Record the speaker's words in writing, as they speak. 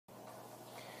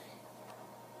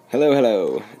Hello,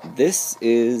 hello. This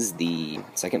is the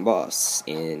second boss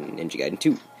in Ninja Gaiden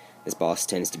 2. This boss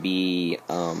tends to be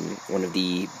one of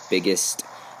the biggest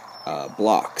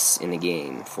blocks in the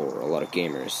game for a lot of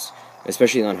gamers,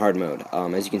 especially on hard mode.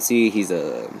 As you can see, he's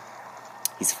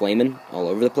flaming all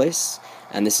over the place,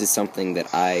 and this is something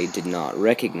that I did not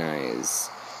recognize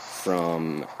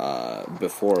from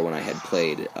before when I had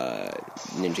played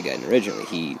Ninja Gaiden originally.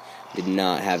 He did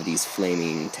not have these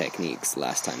flaming techniques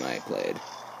last time I played.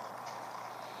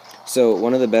 So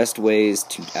one of the best ways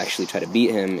to actually try to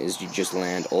beat him is you just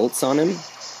land ults on him.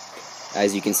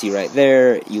 As you can see right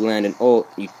there, you land an ult,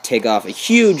 you take off a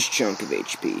huge chunk of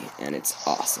HP, and it's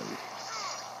awesome.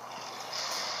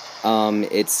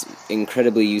 It's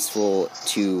incredibly useful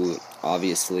to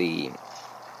obviously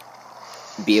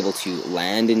be able to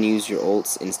land and use your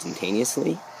ults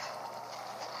instantaneously.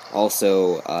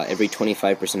 Also, every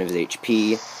 25% of his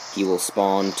HP, he will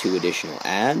spawn 2 additional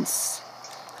adds.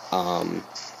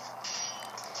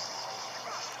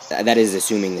 That is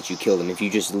assuming that you kill them. If you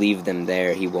just leave them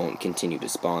there, he won't continue to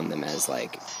spawn them as,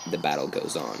 like, the battle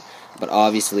goes on. But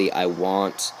obviously, I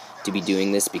want to be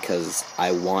doing this because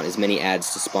I want as many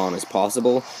adds to spawn as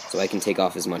possible, so I can take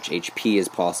off as much HP as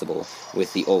possible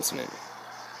with the ultimate.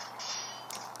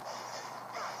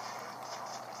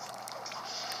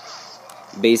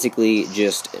 Basically,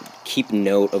 just keep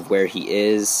note of where he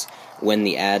is. When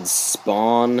the adds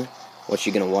spawn, what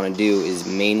you're going to want to do is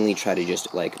mainly try to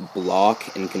just, like,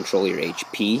 block and control your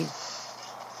HP.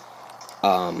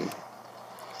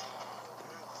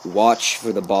 Watch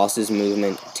for the boss's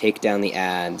movement, take down the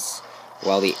adds.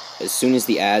 As soon as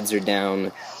the adds are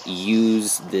down,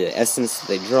 use the essence that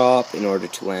they drop in order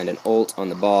to land an ult on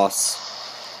the boss.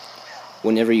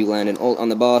 Whenever you land an ult on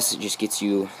the boss, it just gets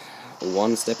you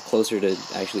one step closer to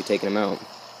actually taking him out.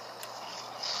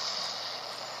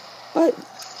 But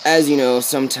as you know,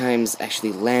 sometimes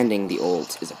actually landing the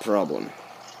ult is a problem.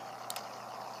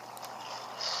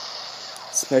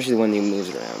 Especially when he moves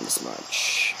around this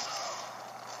much.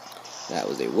 That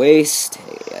was a waste.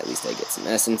 Hey, at least I get some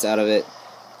essence out of it.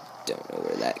 Don't know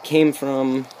where that came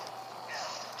from.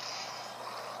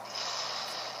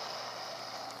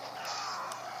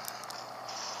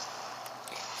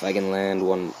 If I can land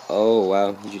one... Oh,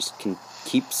 wow. You just can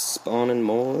keep spawning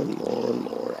more and more and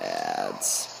more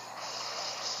adds.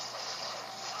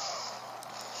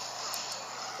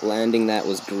 Landing that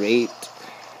was great.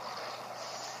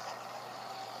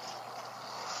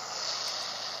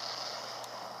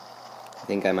 I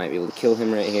think I might be able to kill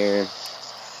him right here.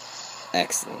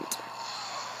 Excellent.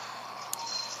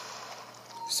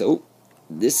 So,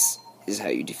 this is how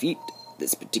you defeat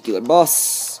this particular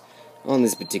boss on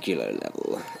this particular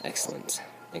level. Excellent.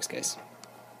 Thanks, guys.